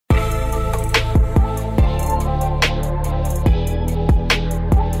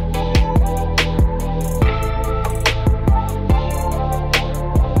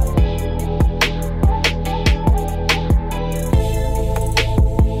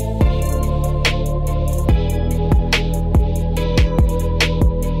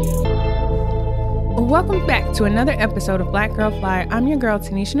Welcome back to another episode of Black Girl Fly. I'm your girl,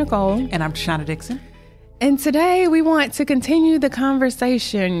 Tanisha Nicole. And I'm Tashana Dixon. And today we want to continue the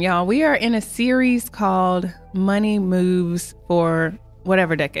conversation, y'all. We are in a series called Money Moves for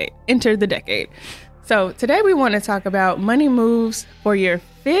whatever decade. Enter the decade. So today we want to talk about money moves for your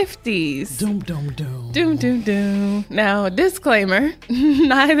 50s. Doom, doom, doom. Doom, doom, doom. Now, disclaimer,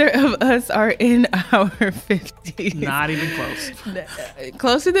 neither of us are in our 50s. Not even close.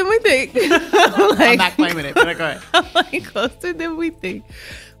 Closer than we think. I'm not claiming it, but go ahead. Like, closer than we think.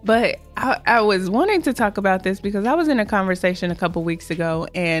 But I was wanting to talk about this because I was in a conversation a couple weeks ago,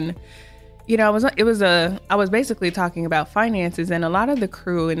 and I was basically talking about finances, and a lot of the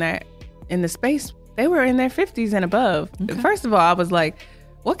crew in the space, they were in their 50s and above. Okay. First of all, I was like,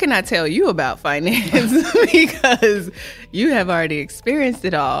 what can I tell you about finance? Because you have already experienced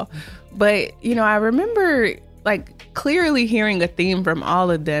it all. But, I remember like clearly hearing a theme from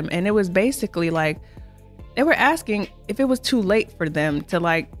all of them. And it was basically like, they were asking if it was too late for them to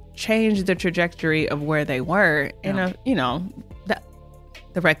like change the trajectory of where they were. And,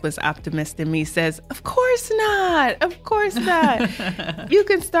 the reckless optimist in me says, of course not. Of course not. You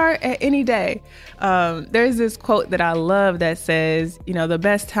can start at any day. There's this quote that I love that says, the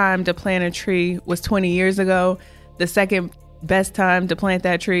best time to plant a tree was 20 years ago. The second best time to plant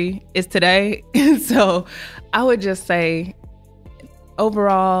that tree is today. So I would just say,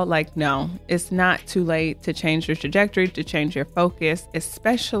 overall, like, no, it's not too late to change your trajectory, to change your focus,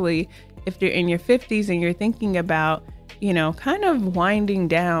 especially if you're in your 50s and you're thinking about kind of winding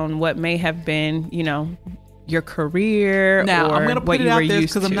down what may have been, your career. Now, or I'm going to what put it you out were there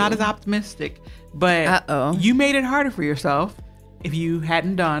used because I'm to. not as optimistic, but you made it harder for yourself if you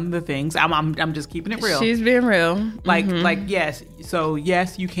hadn't done the things. I'm just keeping it real. She's being real. Like, yes. So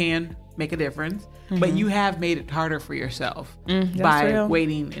yes, you can make a difference, but you have made it harder for yourself by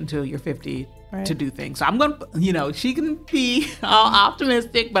waiting until you're 50 to do things. So I'm going to, she can be all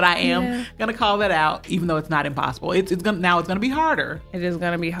optimistic, but I am going to call that out, even though it's not impossible. It's going to be harder. It is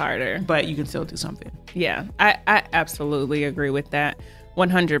going to be harder. But you can still do something. Yeah, I absolutely agree with that.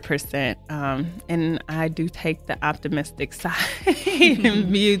 100%. And I do take the optimistic side in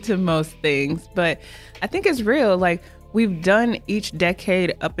view to most things. But I think it's real. Like, we've done each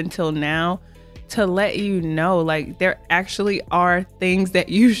decade up until now to let you know, like, there actually are things that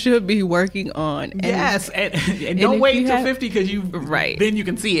you should be working on. And, yes. And don't wait until 50 because then you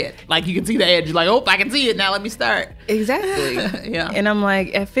can see it. Like, you can see the edge. You're like, oh, I can see it now. Let me start. Exactly. Yeah. And I'm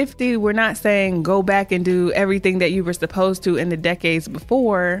like, at 50, we're not saying go back and do everything that you were supposed to in the decades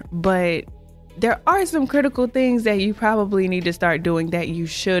before, but there are some critical things that you probably need to start doing that you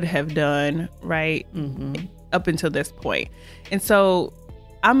should have done, right? Up until this point. And so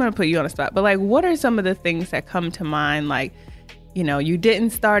I'm going to put you on the spot, but like, what are some of the things that come to mind? Like, you didn't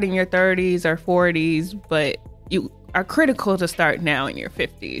start in your 30s or 40s, but you are critical to start now in your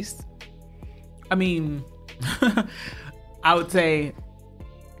 50s. I mean, I would say,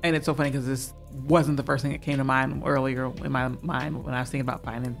 and it's so funny because this wasn't the first thing that came to mind earlier in my mind when I was thinking about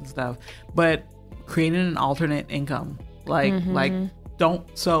finance and stuff, but creating an alternate income,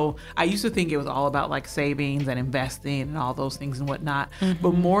 so I used to think it was all about like savings and investing and all those things and whatnot.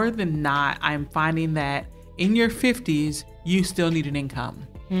 But more than not, I'm finding that in your 50s, you still need an income.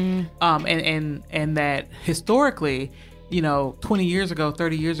 And that historically, 20 years ago,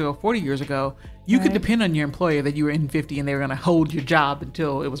 30 years ago, 40 years ago, you could depend on your employer that you were in 50 and they were going to hold your job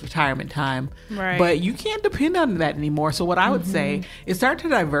until it was retirement time. Right. But you can't depend on that anymore. So what I would say is start to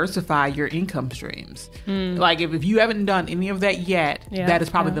diversify your income streams. Like if you haven't done any of that yet, that is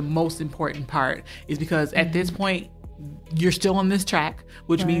probably the most important part, is because at this point, you're still on this track,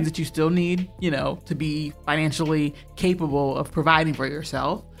 which means that you still need, to be financially capable of providing for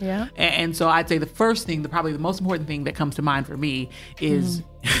yourself. Yeah. And so I'd say the first thing, probably the most important thing that comes to mind for me is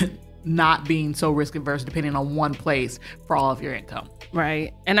not being so risk averse, depending on one place for all of your income.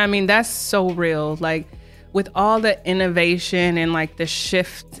 Right. And I mean, that's so real. Like, with all the innovation and like the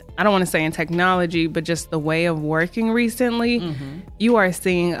shift, I don't want to say in technology, but just the way of working recently, you are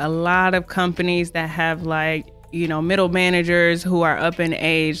seeing a lot of companies that have like, middle managers who are up in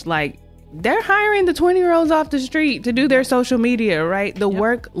age, like they're hiring the 20-year-olds off the street to do their social media, right? The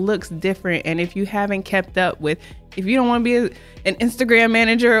work looks different. And if you haven't kept up with, if you don't want to be an Instagram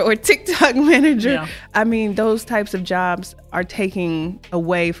manager or TikTok manager, I mean, those types of jobs are taking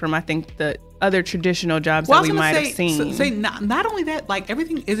away from, I think, the other traditional jobs that we might have seen. Not only that, like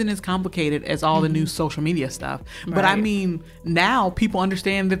everything isn't as complicated as all the new social media stuff. But I mean, now people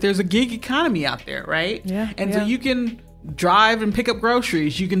understand that there's a gig economy out there, right? Yeah. And so you can drive and pick up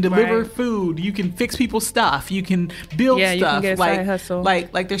groceries. You can deliver food. You can fix people's stuff. You can build stuff. You can get a side hustle.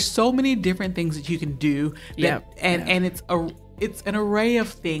 Like there's so many different things that you can do. And it's an array of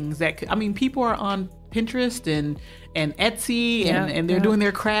things that people are on Pinterest and Etsy and they're doing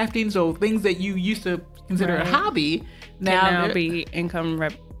their crafting. So things that you used to consider a hobby now be income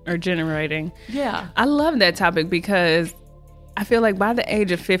or generating. Yeah, I love that topic because I feel like by the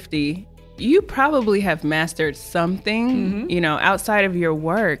age of 50. You probably have mastered something, outside of your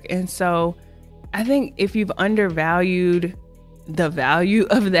work. And so I think if you've undervalued the value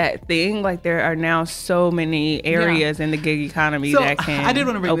of that thing, like there are now so many areas in the gig economy that can I did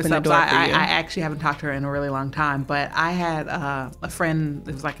want to bring open this up. the door for I you. actually haven't talked to her in a really long time, but I had a friend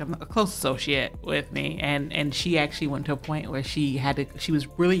that was like a close associate with me, and she actually went to a point where she was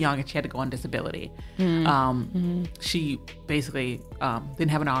really young and she had to go on disability. She basically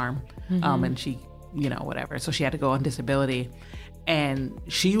didn't have an arm, and she, whatever. So she had to go on disability. And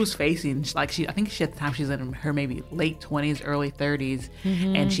she was facing, I think at the time she was in her maybe late 20s, early 30s,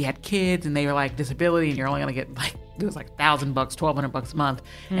 and she had kids, and they were like, disability, and you're only gonna get it was like $1,000, $1,200 a month,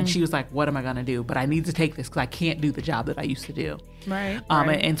 and she was like, what am I gonna do? But I need to take this because I can't do the job that I used to do. Right.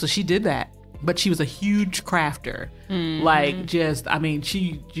 And so she did that. But she was a huge crafter.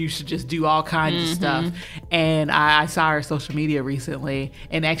 She used to just do all kinds of stuff. And I saw her social media recently,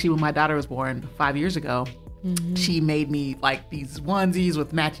 and actually when my daughter was born 5 years ago, she made me like these onesies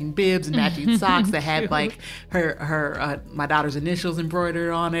with matching bibs and matching socks that had like her my daughter's initials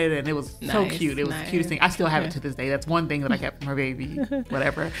embroidered on it, and it was so cute. It was the cutest thing. I still have it to this day. That's one thing that I kept from her baby,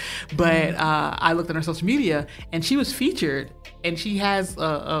 whatever. But I looked at her social media, and she was featured, and she has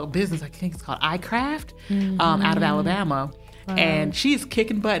a business, I think it's called iCraft, out of Alabama. Wow. And she's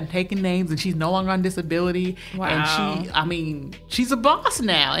kicking butt and taking names, and she's no longer on disability. Wow. And she's a boss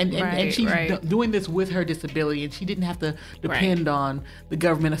now, and she's doing this with her disability, and she didn't have to depend on the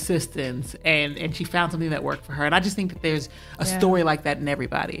government assistance, and she found something that worked for her. And I just think that there's a story like that in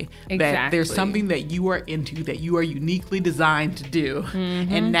everybody. Exactly. That there's something that you are into, that you are uniquely designed to do.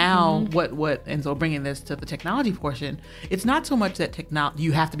 And now and so bringing this to the technology portion, it's not so much that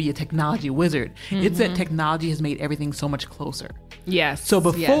you have to be a technology wizard. It's that technology has made everything so much closer. Yes. So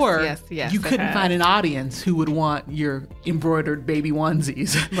before, yes, you couldn't find an audience who would want your embroidered baby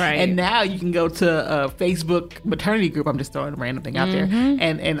onesies. Right. And now you can go to a Facebook maternity group. I'm just throwing a random thing out there.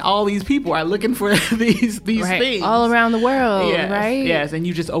 And all these people are looking for these things. All around the world, right? Yes. And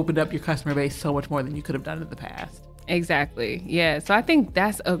you just opened up your customer base so much more than you could have done in the past. Exactly. Yeah. So I think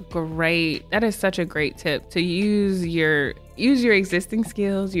that is such a great tip, to use your existing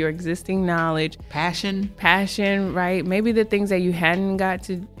skills, your existing knowledge, passion, right? Maybe the things that you hadn't got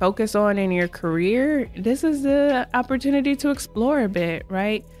to focus on in your career, this is the opportunity to explore a bit,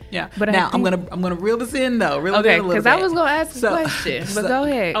 right? Yeah. But now I'm gonna reel this in though. Because I was gonna ask a question, but go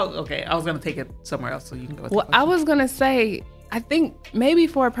ahead. Oh, okay. I was gonna take it somewhere else, so you can go. Well, I was gonna say, I think maybe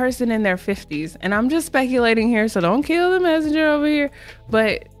for a person in their 50s, and I'm just speculating here, so don't kill the messenger over here,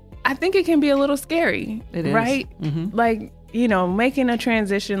 but I think it can be a little scary. It is. Right? Like, making a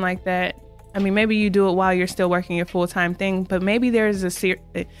transition like that. I mean, maybe you do it while you're still working your full-time thing, but maybe there's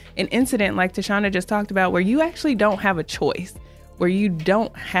an incident like Tashonda just talked about where you actually don't have a choice, where you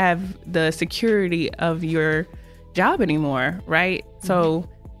don't have the security of your job anymore, right? So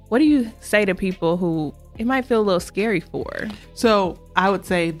what do you say to people who it might feel a little scary for? So I would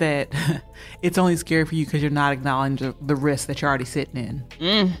say that it's only scary for you because you're not acknowledging the risk that you're already sitting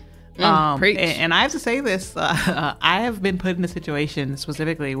in. And I have to say this, I have been put in a situation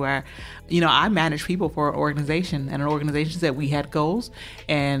specifically where, I manage people for an organization, and an organization said we had goals,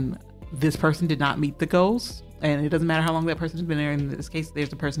 and this person did not meet the goals. And it doesn't matter how long that person's been there. In this case,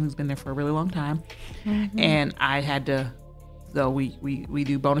 there's a person who's been there for a really long time. And I had to, so we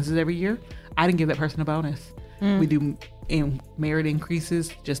do bonuses every year. I didn't give that person a bonus. We do merit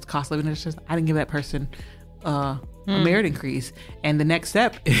increases, just cost of living initiatives. I didn't give that person a merit increase. And the next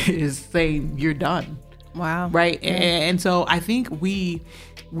step is saying you're done. Wow. Right. Yeah. And so I think we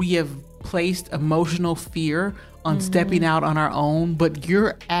have placed emotional fear on stepping out on our own, but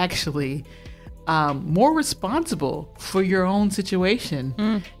you're actually more responsible for your own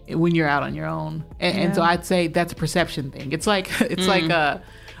situation when you're out on your own. And so I'd say that's a perception thing. It's like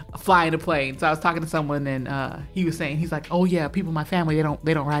flying a plane. So I was talking to someone, and he was saying, he's like, oh yeah, people in my family,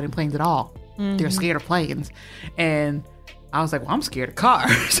 they don't ride in planes at all. They're scared of planes. And I was like, well, I'm scared of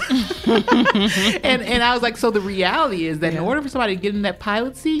cars. and I was like, so the reality is that in order for somebody to get in that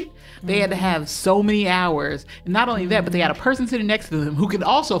pilot seat, they had to have so many hours. And not only that, but they had a person sitting next to them who can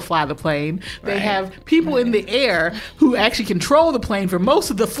also fly the plane. They have people in the air who actually control the plane for most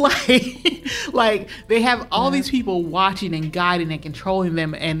of the flight. Like, they have all these people watching and guiding and controlling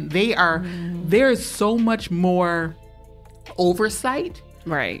them. And there is so much more oversight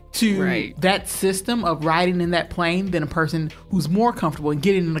to that system of riding in that plane than a person who's more comfortable in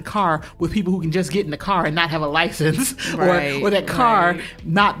getting in the car with people who can just get in the car and not have a license or that car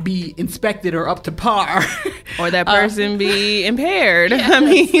not be inspected or up to par. Or that person be impaired. Yes, I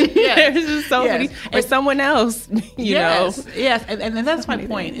mean, there's just so many, or someone else, you know. Yes, and that's my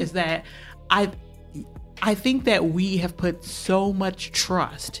point is that I think that we have put so much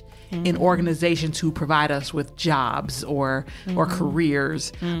trust in organizations who provide us with jobs or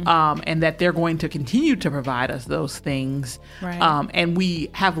careers, and that they're going to continue to provide us those things. And we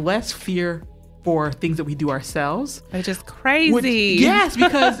have less fear for things that we do ourselves. Which is crazy. Yes,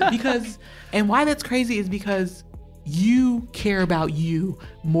 because and why that's crazy is because you care about you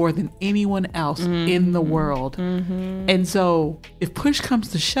more than anyone else in the world. And so if push comes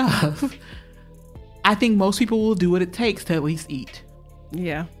to shove, I think most people will do what it takes to at least eat.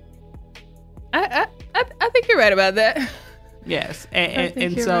 Yeah. I think you're right about that. Yes,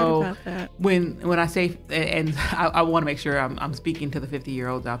 and so right when I say, and I want to make sure I'm speaking to the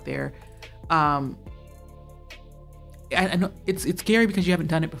 50-year-olds out there. I know it's scary because you haven't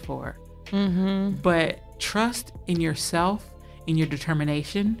done it before, but trust in yourself, in your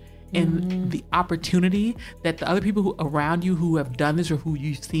determination, and the opportunity that the other people around you who have done this or who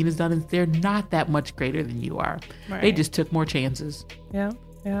you've seen has done this, they're not that much greater than you are. They just took more chances. Yeah.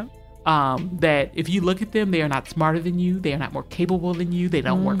 That if you look at them, they are not smarter than you. They are not more capable than you. They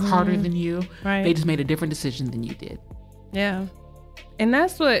don't work harder than you. They just made a different decision than you did. Yeah. And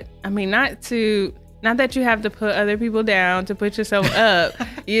that's what, I mean, not that you have to put other people down to put yourself up.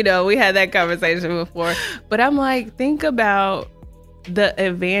 You know, we had that conversation before. But I'm like, think about the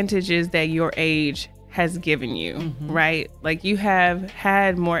advantages that your age has given you, right? Like, you have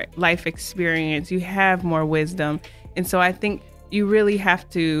had more life experience. You have more wisdom. And so I think you really have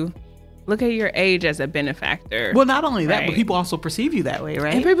to look at your age as a benefactor. Well, not only that, but people also perceive you that way,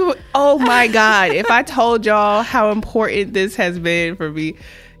 right? And people, oh my God, if I told y'all how important this has been for me.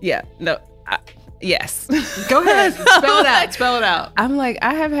 Yes. Go ahead. Spell it out. I'm like,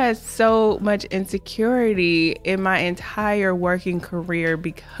 I have had so much insecurity in my entire working career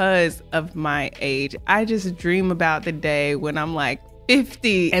because of my age. I just dream about the day when I'm like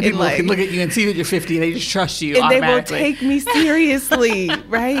 50 and people can look at you and see that you're 50 and they just trust you and they will take me seriously.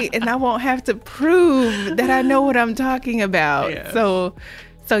 Right? And I won't have to prove that I know what I'm talking about. Yes. So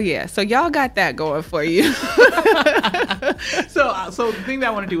y'all got that going for you. So the thing that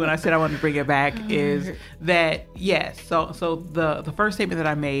I want to do when I said I want to bring it back is that, yes, so the first statement that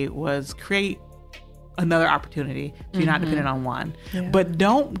I made was create another opportunity so you're not dependent on one. But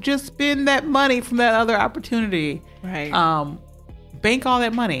don't just spend that money from that other opportunity. Right. Bank all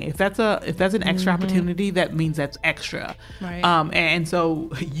that money. If that's an extra opportunity, that means that's extra. Right. And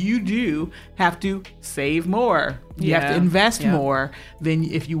so you do have to save more. You have to invest more than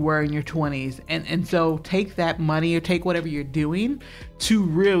if you were in your 20s. And so take that money or take whatever you're doing to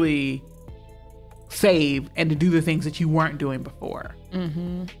really save and to do the things that you weren't doing before.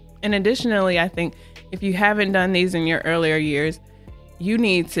 And additionally, I think if you haven't done these in your earlier years, you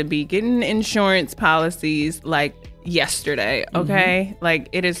need to be getting insurance policies like yesterday, okay? Like,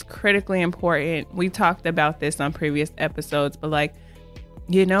 it is critically important. We talked about this on previous episodes, but like,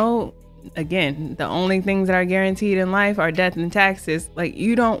 you know, again, the only things that are guaranteed in life are death and taxes. Like,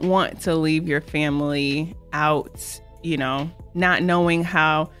 you don't want to leave your family out, you know, not knowing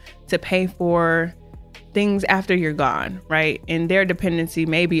how to pay for things after you're gone, right? And their dependency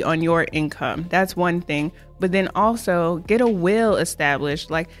may be on your income. That's one thing. But then also get a will established.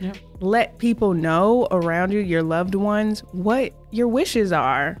 Like, let people know around you, your loved ones, what your wishes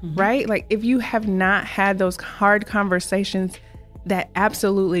are, right? Like, if you have not had those hard conversations that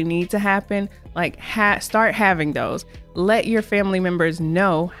absolutely need to happen, like, start having those. Let your family members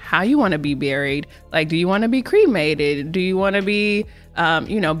know how you want to be buried. Like, do you want to be cremated? Do you want to be,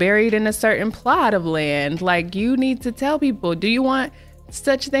 buried in a certain plot of land? Like, you need to tell people, do you want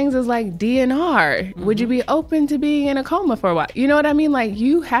such things as like DNR? Would you be open to being in a coma for a while? You know what I mean? Like,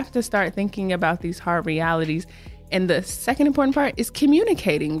 you have to start thinking about these hard realities. And the second important part is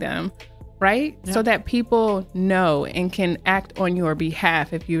communicating them, right? Yep. So that people know and can act on your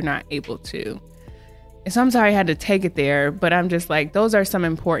behalf if you're not able to. And so I'm sorry I had to take it there, but I'm just like, those are some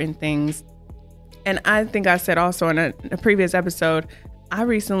important things And I think I said also in a previous episode, I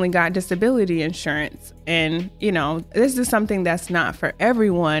recently got disability insurance. And, you know, this is something that's not for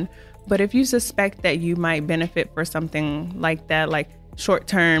everyone. But if you suspect that you might benefit for something like that, like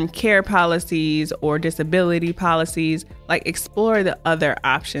short-term care policies or disability policies, like explore the other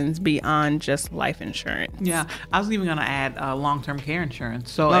options beyond just life insurance. Yeah, I was even going to add long-term care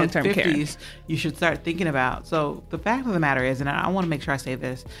insurance. So Long-term at 50s, care. you should start thinking about. So the fact of the matter is, and I want to make sure I say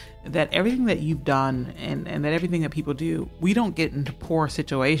this, that everything that you've done and that everything that people do, we don't get into poor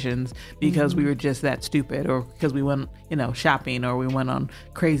situations because we were just that stupid or because we went, you know, shopping or we went on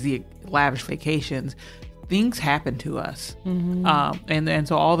crazy lavish vacations. Things happen to us. And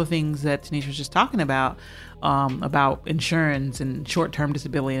so all the things that Tanisha was just talking about insurance and short-term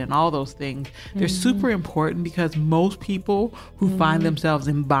disability and all those things, they're super important because most people who find themselves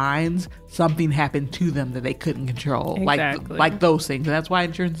in binds, something happened to them that they couldn't control. Exactly. Like those things. And that's why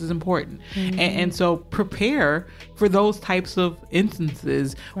insurance is important. And so prepare for those types of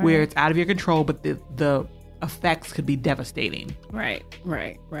instances where it's out of your control, but the effects could be devastating. Right.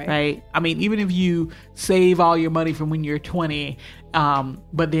 I mean, even if you save all your money from when you're 20,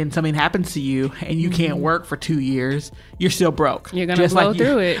 but then something happens to you and you can't work for 2 years, you're still broke. You're going to blow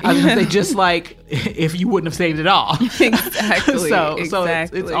through it. I was going to say, just like if you wouldn't have saved it all. Exactly. So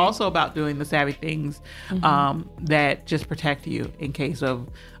it's also about doing the savvy things that just protect you in case of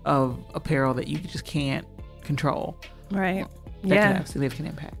a peril that you just can't control. Right. That can have significant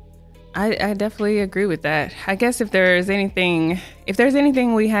impact. I definitely agree with that. I guess if there's anything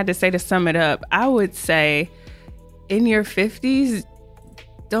we had to say to sum it up, I would say in your 50s,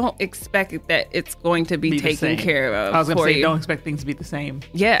 don't expect that it's going to be taken care of. I was going to say, you. don't expect things to be the same.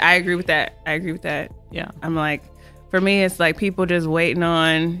 Yeah, I agree with that. Yeah. I'm like, for me, it's like people just waiting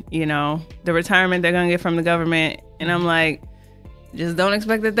on, you know, the retirement they're going to get from the government. And I'm like, just don't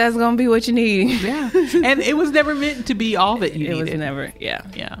expect that that's going to be what you need. Yeah. And it was never meant to be all that you needed. It was never. Yeah.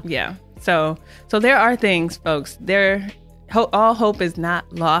 Yeah. So there are things, folks. All hope is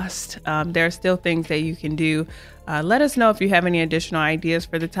not lost. There are still things that you can do. Let us know if you have any additional ideas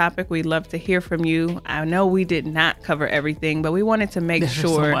for the topic. We'd love to hear from you. I know we did not cover everything, but we wanted to make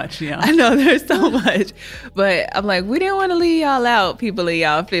sure. So much, yeah. I know there's so much, but I'm like, we didn't want to leave y'all out, people in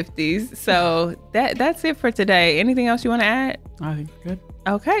y'all 50s. So that's it for today. Anything else you want to add? I think we're good.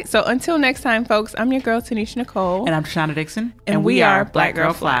 Okay, so until next time, folks, I'm your girl, Tanisha Nicole. And I'm Shawna Dixon. And we are Black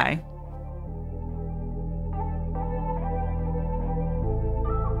Girl Fly.